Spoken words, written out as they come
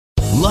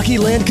Lucky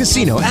Land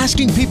Casino,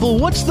 asking people,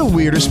 what's the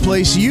weirdest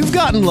place you've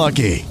gotten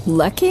lucky?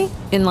 Lucky?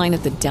 In line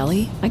at the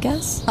deli, I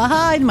guess?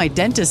 Aha, in my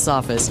dentist's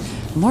office.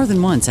 More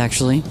than once,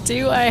 actually.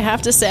 Do I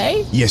have to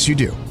say? Yes, you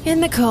do. In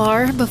the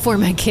car before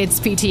my kids'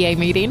 PTA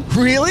meeting.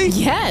 Really?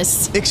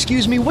 Yes.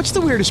 Excuse me, what's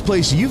the weirdest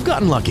place you've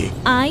gotten lucky?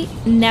 I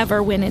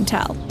never win and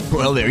tell.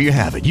 Well, there you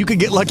have it. You can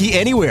get lucky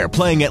anywhere,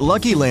 playing at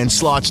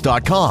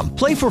LuckyLandSlots.com.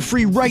 Play for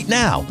free right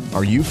now.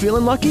 Are you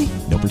feeling lucky?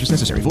 No purchase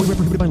necessary. Void where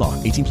prohibited by law.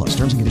 18 plus.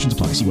 Terms and conditions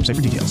apply. See website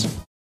for details.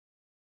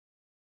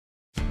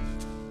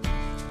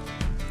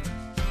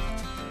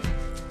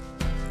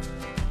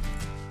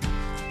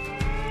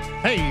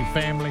 Hey,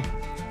 family.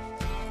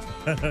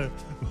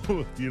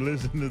 You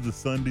listen to the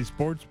Sunday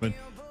Sportsman.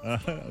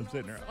 I'm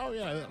sitting there. Oh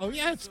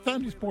yeah, it's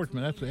Sunday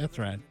Sportsman. That's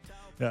right.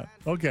 Yeah,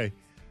 okay.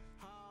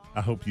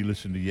 I hope you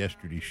listened to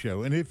yesterday's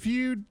show. And if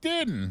you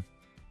didn't,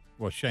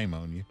 well, shame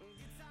on you,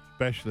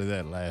 especially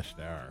that last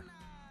hour.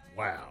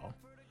 Wow.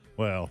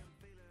 Well,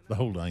 the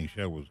whole dang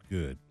show was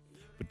good.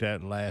 But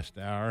that last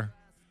hour,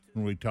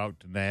 when we talked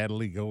to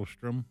Natalie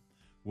Goldstrom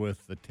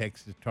with the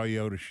Texas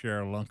Toyota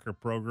Share Lunker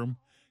program,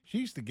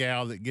 she's the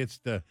gal that gets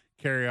to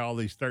carry all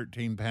these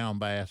 13-pound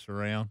bass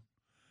around,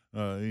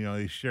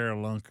 these share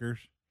lunkers.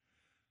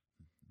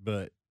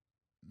 But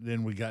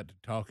then we got to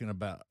talking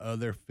about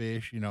other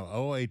fish,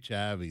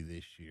 OHIV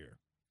this year.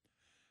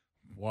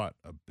 What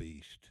a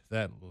beast.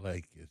 That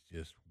lake is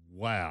just,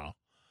 wow.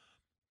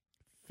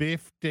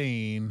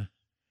 15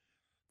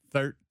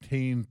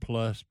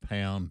 13-plus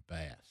pound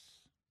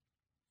bass.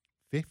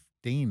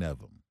 15 of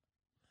them.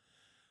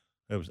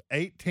 There was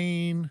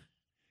 18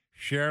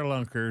 share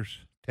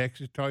lunkers,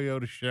 Texas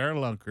Toyota share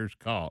lunkers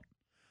caught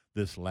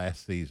this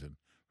last season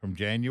from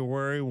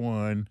January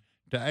 1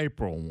 to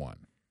April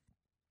 1.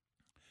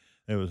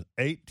 There was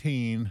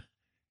 18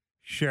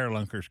 share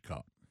lunkers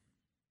caught.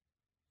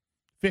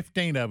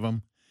 15 of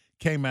them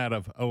came out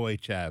of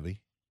OHIV.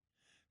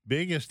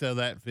 Biggest of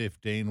that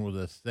 15 was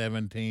a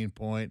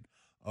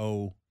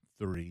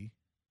 17.03.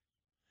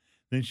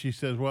 Then she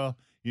says, well,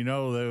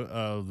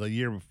 the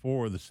year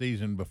before, the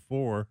season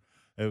before,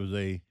 it was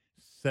a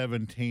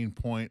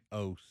 17.06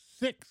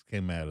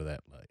 came out of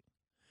that lake.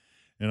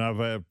 And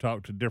I've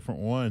talked to different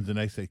ones, and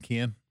they say,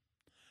 Ken,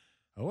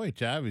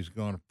 OHIV is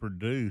going to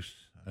produce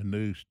a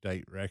new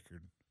state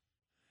record.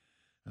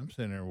 I'm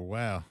sitting there, well,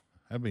 wow,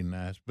 that'd be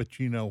nice. But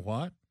you know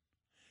what?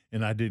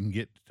 And I didn't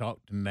get to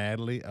talk to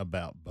Natalie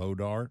about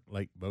Bodart,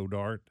 Lake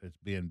Bodart, that's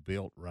being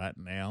built right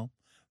now,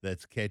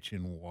 that's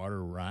catching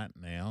water right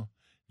now,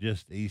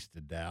 just east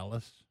of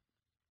Dallas.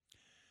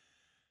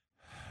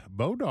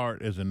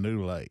 Bodart is a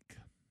new lake.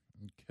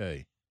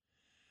 Okay.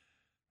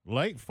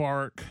 Lake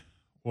Fark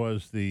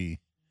was the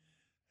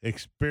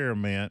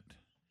experiment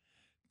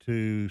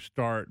to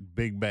start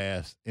big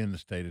bass in the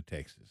state of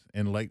Texas.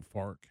 And Lake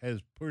Fark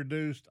has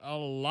produced a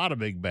lot of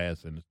big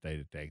bass in the state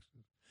of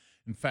Texas.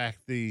 In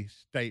fact, the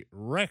state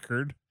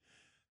record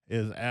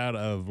is out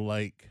of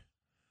Lake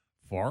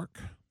Fark,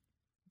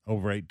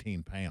 over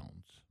 18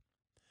 pounds.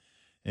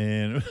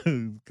 And it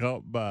was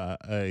caught by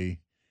a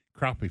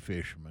crappie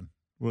fisherman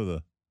with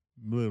a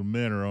little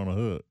minnow on a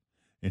hook.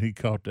 And he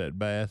caught that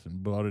bass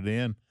and brought it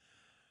in.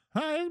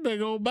 Hey, it's a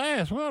big old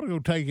bass. We ought to go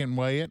take it and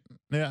weigh it.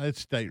 Yeah, it's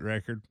state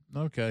record.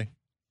 Okay.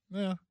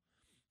 Yeah.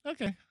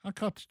 Okay. I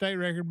caught the state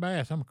record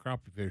bass. I'm a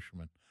crappie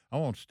fisherman. I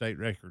want state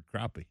record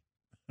crappie.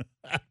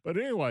 But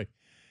anyway,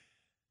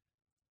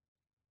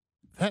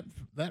 that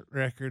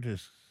record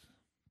is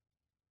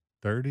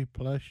 30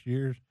 plus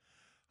years.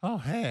 Oh,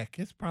 heck,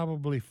 it's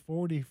probably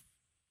 40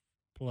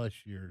 plus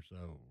years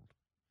old.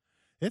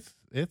 It's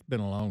been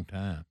a long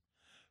time.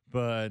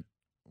 But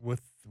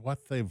with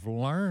what they've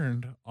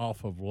learned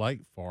off of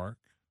Lake Fark,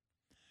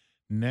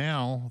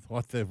 now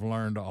what they've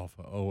learned off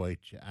of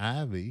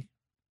OHIV,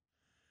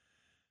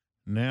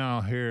 now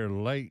here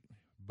Lake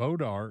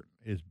Bodart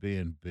is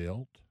being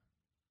built.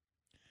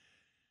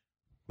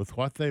 With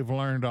what they've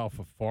learned off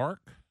of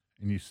Fark,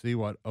 and you see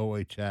what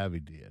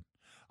OHIV did.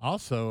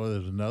 Also,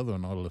 there's another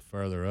one a little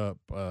further up,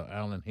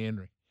 Allen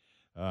Henry.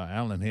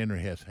 Allen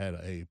Henry has had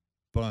a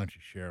bunch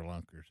of share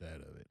lunkers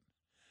out of it.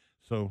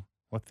 So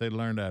what they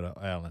learned out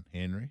of Allen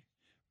Henry,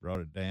 brought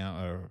it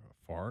down,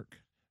 Fark,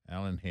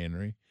 Allen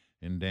Henry,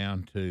 and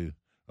down to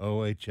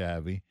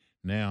OHIV,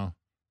 now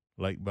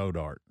Lake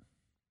Bodart.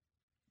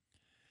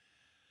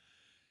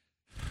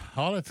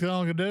 All it's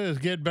going to do is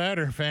get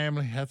better,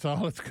 family. That's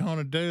all it's going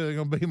to do. There's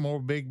going to be more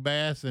big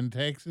bass in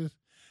Texas.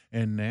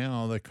 And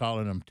now they're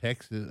calling them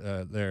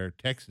they're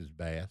Texas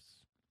bass.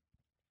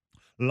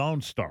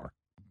 Lone Star.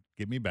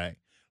 Get me back.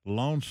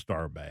 Lone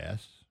Star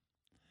bass.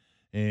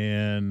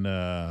 And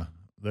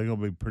they're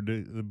going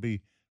to be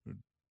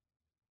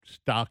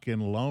stocking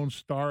Lone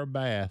Star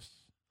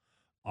bass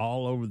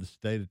all over the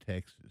state of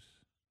Texas.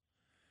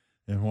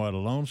 And what a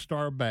Lone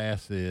Star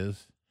bass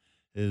is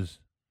the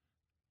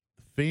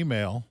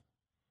female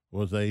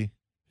was a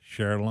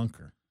share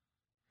lunker.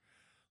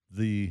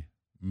 The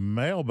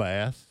male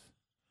bass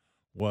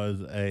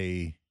was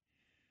a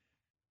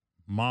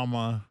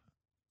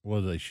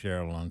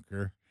share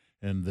lunker,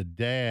 and the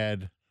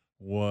dad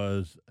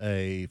was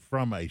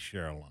from a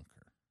share lunker.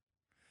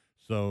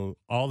 So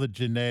all the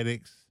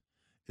genetics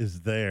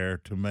is there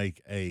to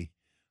make a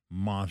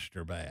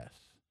monster bass.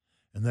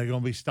 And they're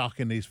going to be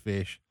stocking these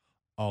fish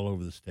all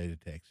over the state of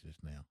Texas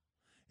now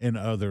in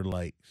other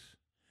lakes.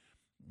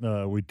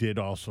 We did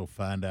also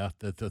find out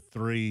that the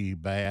 3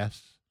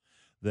 bass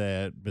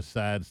that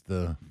besides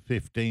the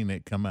 15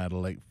 that come out of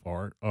Lake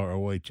Fart or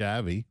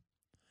OHIV,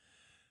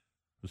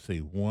 let's see,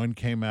 one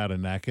came out of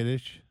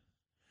Natchitoches,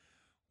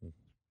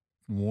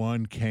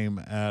 one came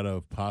out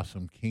of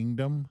Possum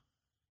Kingdom.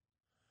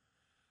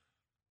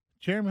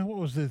 Jeremy, what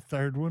was the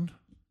third one?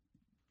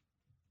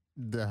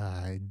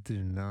 I do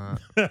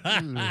not. I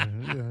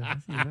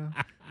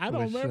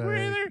don't remember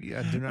either. Yeah,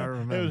 I do not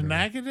remember. It was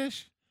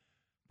Natchitoches,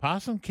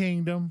 Possum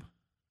Kingdom.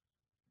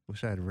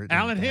 Wish I had written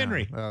Allen it down.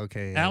 Henry.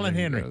 Okay. Allen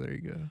Henry. There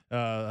you go. The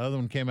other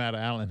one came out of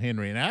Allen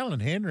Henry. And Allen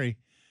Henry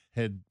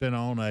had been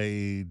on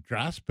a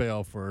dry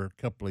spell for a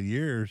couple of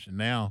years. And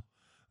now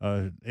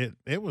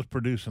it was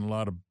producing a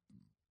lot of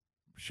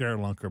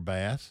sherlunker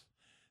bass.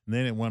 And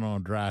then it went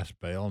on a dry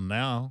spell. And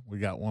now we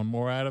got one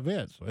more out of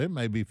it. So it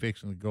may be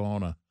fixing to go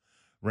on a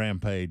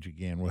rampage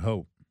again, we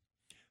hope.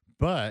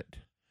 But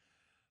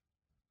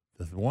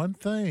the one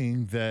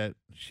thing that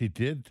she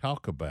did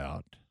talk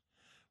about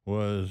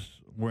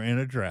was we're in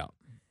a drought.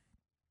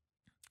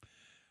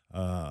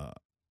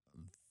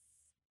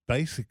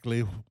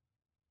 Basically,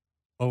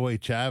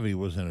 OHIV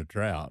was in a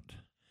drought,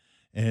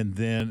 and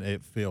then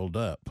it filled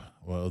up.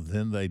 Well,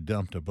 then they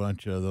dumped a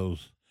bunch of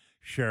those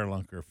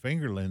sherlunker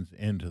fingerlings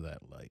into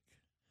that lake.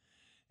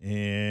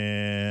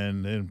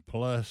 And then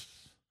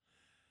plus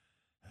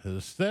there's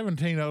a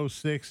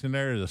 1706 and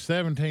there's a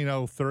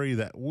 1703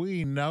 that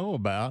we know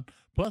about,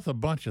 plus a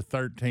bunch of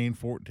 13,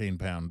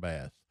 14-pound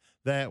bass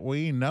that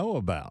we know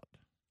about.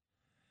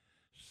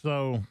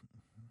 So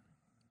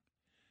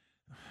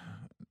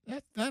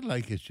that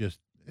lake is just,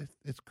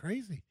 it's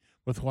crazy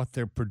with what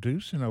they're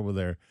producing over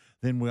there.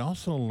 Then we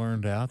also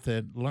learned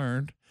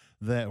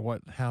that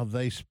how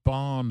they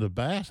spawn the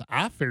bass.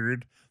 I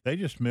figured they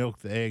just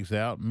milked the eggs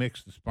out,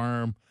 mixed the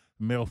sperm,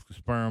 milked the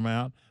sperm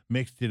out,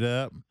 mixed it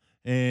up,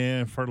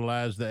 and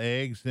fertilized the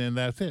eggs, and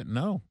that's it.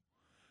 No,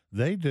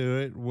 they do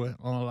it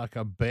like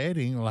a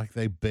bedding, like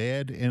they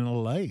bed in a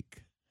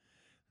lake.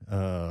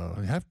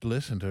 You have to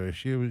listen to her.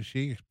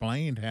 She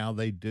explained how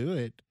they do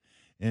it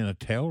in a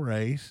tail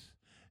race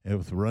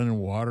with running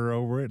water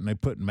over it, and they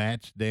put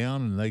mats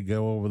down, and they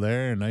go over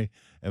there, and they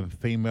have a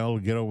female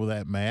get over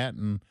that mat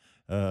and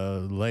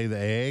lay the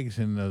eggs,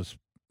 and the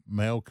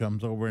male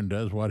comes over and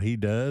does what he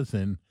does,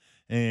 and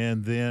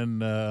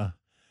then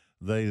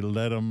they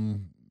let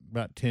them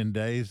about 10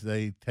 days.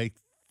 They take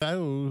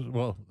those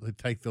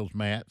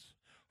mats,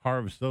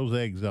 harvest those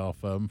eggs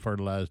off of them,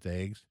 fertilized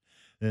eggs.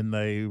 Then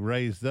they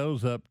raise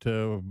those up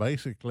to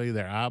basically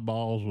their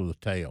eyeballs with a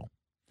tail.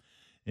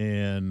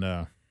 And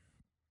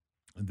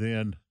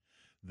then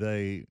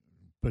they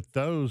put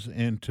those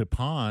into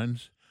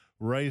ponds,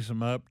 raise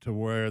them up to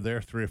where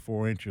they're 3 or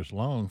 4 inches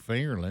long,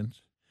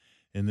 fingerlings,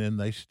 and then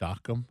they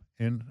stock them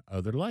in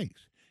other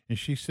lakes. And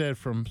she said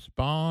from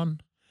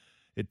spawn,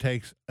 it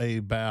takes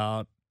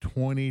about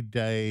 20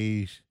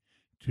 days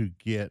to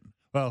get,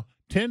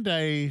 10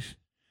 days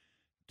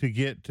to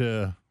get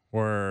to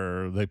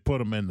where they put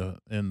them in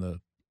the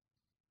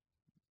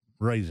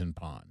raisin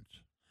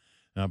ponds.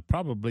 Now,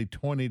 probably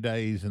 20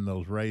 days in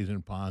those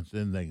raisin ponds,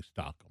 then they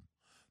stock them.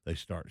 They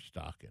start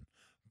stocking.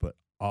 But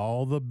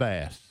all the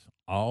bass,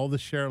 all the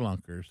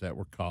sherlunkers that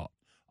were caught,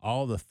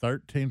 all the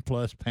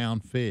 13-plus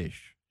pound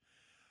fish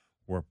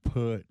were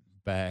put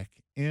back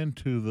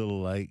into the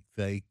lake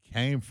they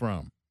came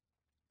from.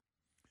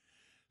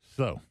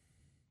 So,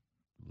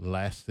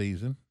 last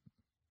season,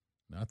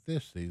 not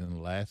this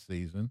season, last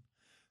season,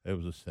 there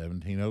was a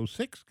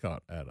 1706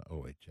 caught out of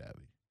OHIV.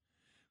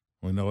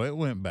 We know it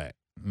went back,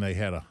 and they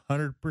had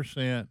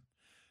 100%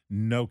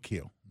 no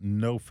kill,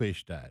 no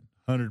fish died,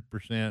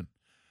 100%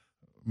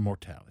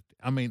 mortality.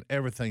 I mean,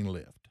 everything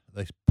lived.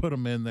 They put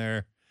them in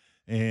there,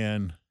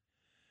 and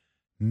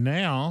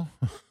now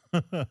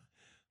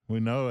we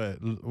know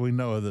there's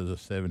a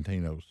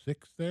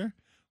 1706 there.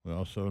 We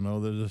also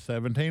know there's a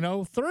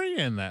 1703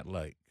 in that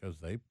lake because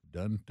they've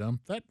done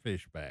dumped that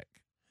fish back.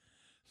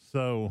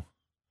 So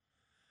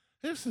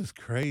this is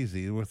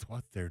crazy with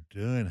what they're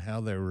doing, how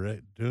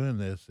they're doing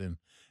this, and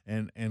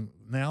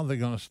now they're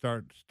going to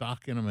start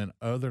stocking them in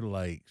other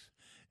lakes.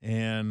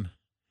 And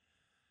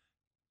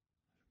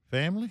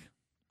family,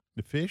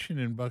 the fishing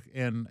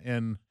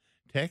in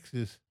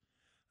Texas,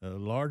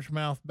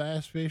 largemouth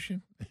bass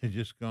fishing is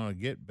just going to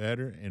get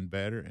better and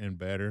better and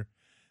better.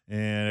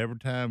 And every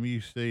time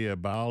you see a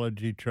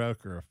biology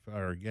truck or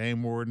a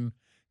game warden,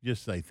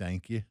 just say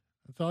thank you.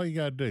 That's all you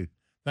got to do.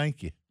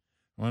 Thank you.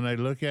 When they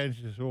look at it,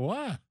 you say, well,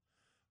 why?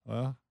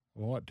 Well,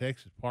 what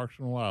Texas Parks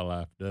and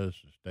Wildlife does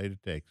to the state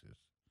of Texas.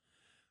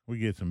 We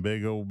get some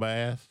big old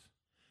bass,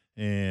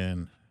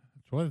 and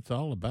that's what it's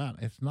all about.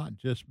 It's not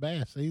just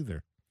bass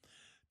either.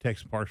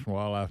 Texas Parks and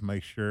Wildlife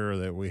makes sure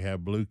that we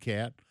have blue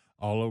cat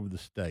all over the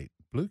state.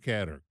 Blue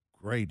cat are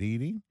great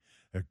eating.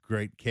 They're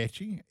great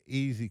catching,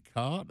 easy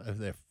caught.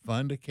 They're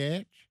fun to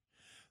catch.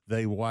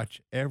 They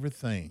watch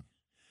everything.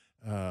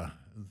 I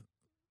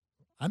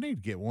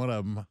need to get one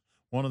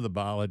of the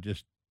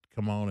biologists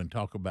come on and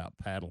talk about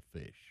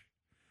paddlefish.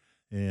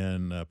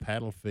 And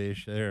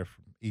paddlefish, they're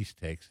from East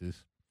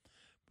Texas,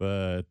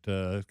 but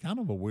it's kind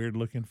of a weird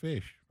looking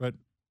fish. But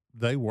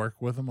they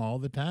work with them all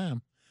the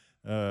time,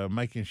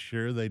 making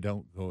sure they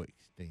don't go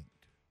extinct.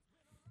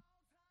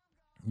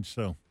 And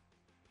so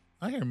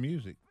I hear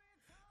music.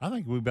 I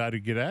think we better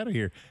get out of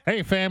here.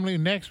 Hey, family,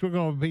 next we're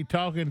going to be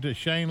talking to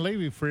Shane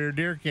Levy for your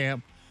deer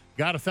camp.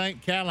 Got to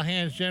thank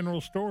Callahan's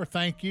General Store.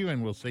 Thank you,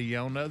 and we'll see you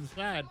on the other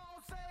side.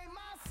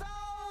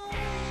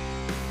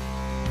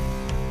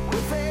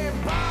 With a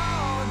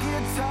bar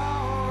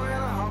guitar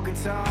and a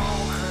honky tonk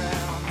crowd.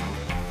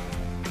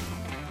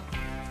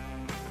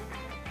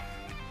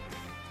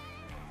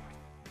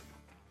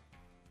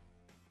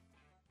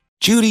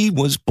 Judy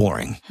was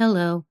boring.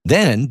 Hello.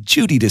 Then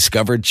Judy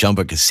discovered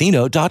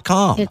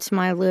ChumbaCasino.com. It's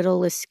my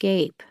little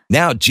escape.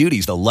 Now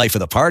Judy's the life of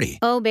the party.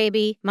 Oh,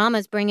 baby,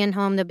 mama's bringing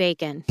home the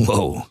bacon.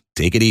 Whoa,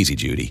 take it easy,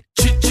 Judy.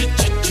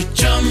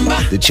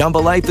 The Chumba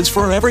life is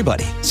for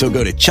everybody. So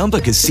go to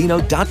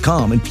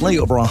ChumbaCasino.com and play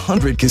over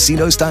 100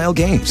 casino-style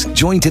games.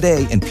 Join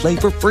today and play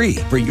for free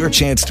for your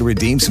chance to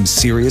redeem some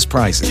serious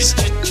prizes.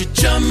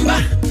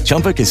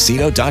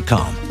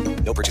 ChumbaCasino.com.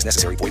 No purchase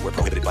necessary. Void where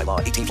prohibited by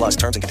law. 18+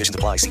 terms and conditions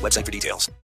apply. See website for details.